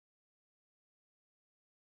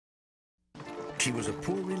She was a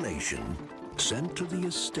poor relation sent to the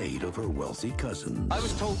estate of her wealthy cousins. I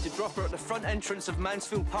was told to drop her at the front entrance of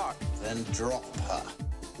Mansfield Park. Then drop her.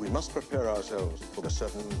 We must prepare ourselves for a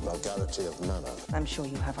certain vulgarity of manner. I'm sure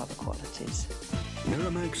you have other qualities.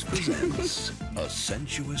 Miramax presents a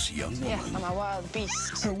sensuous young woman. Yeah, I'm a wild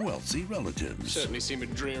beast. Her wealthy relatives. Certainly seem a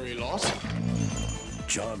dreary lot.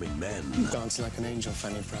 Charming men. Dance like an angel,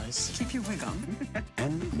 Fanny Price. Keep your wig on.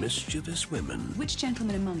 And mischievous women. Which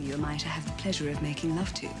gentleman among you am I to have the pleasure of making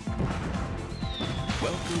love to?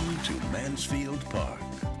 Welcome to Mansfield Park.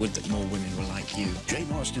 Would that more women were like you.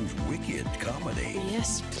 Jane Austen's wicked comedy.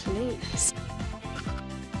 Yes, please.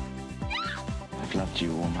 I've loved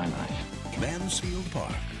you all my life. Mansfield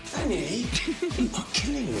Park. Fanny, you're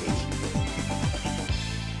killing me.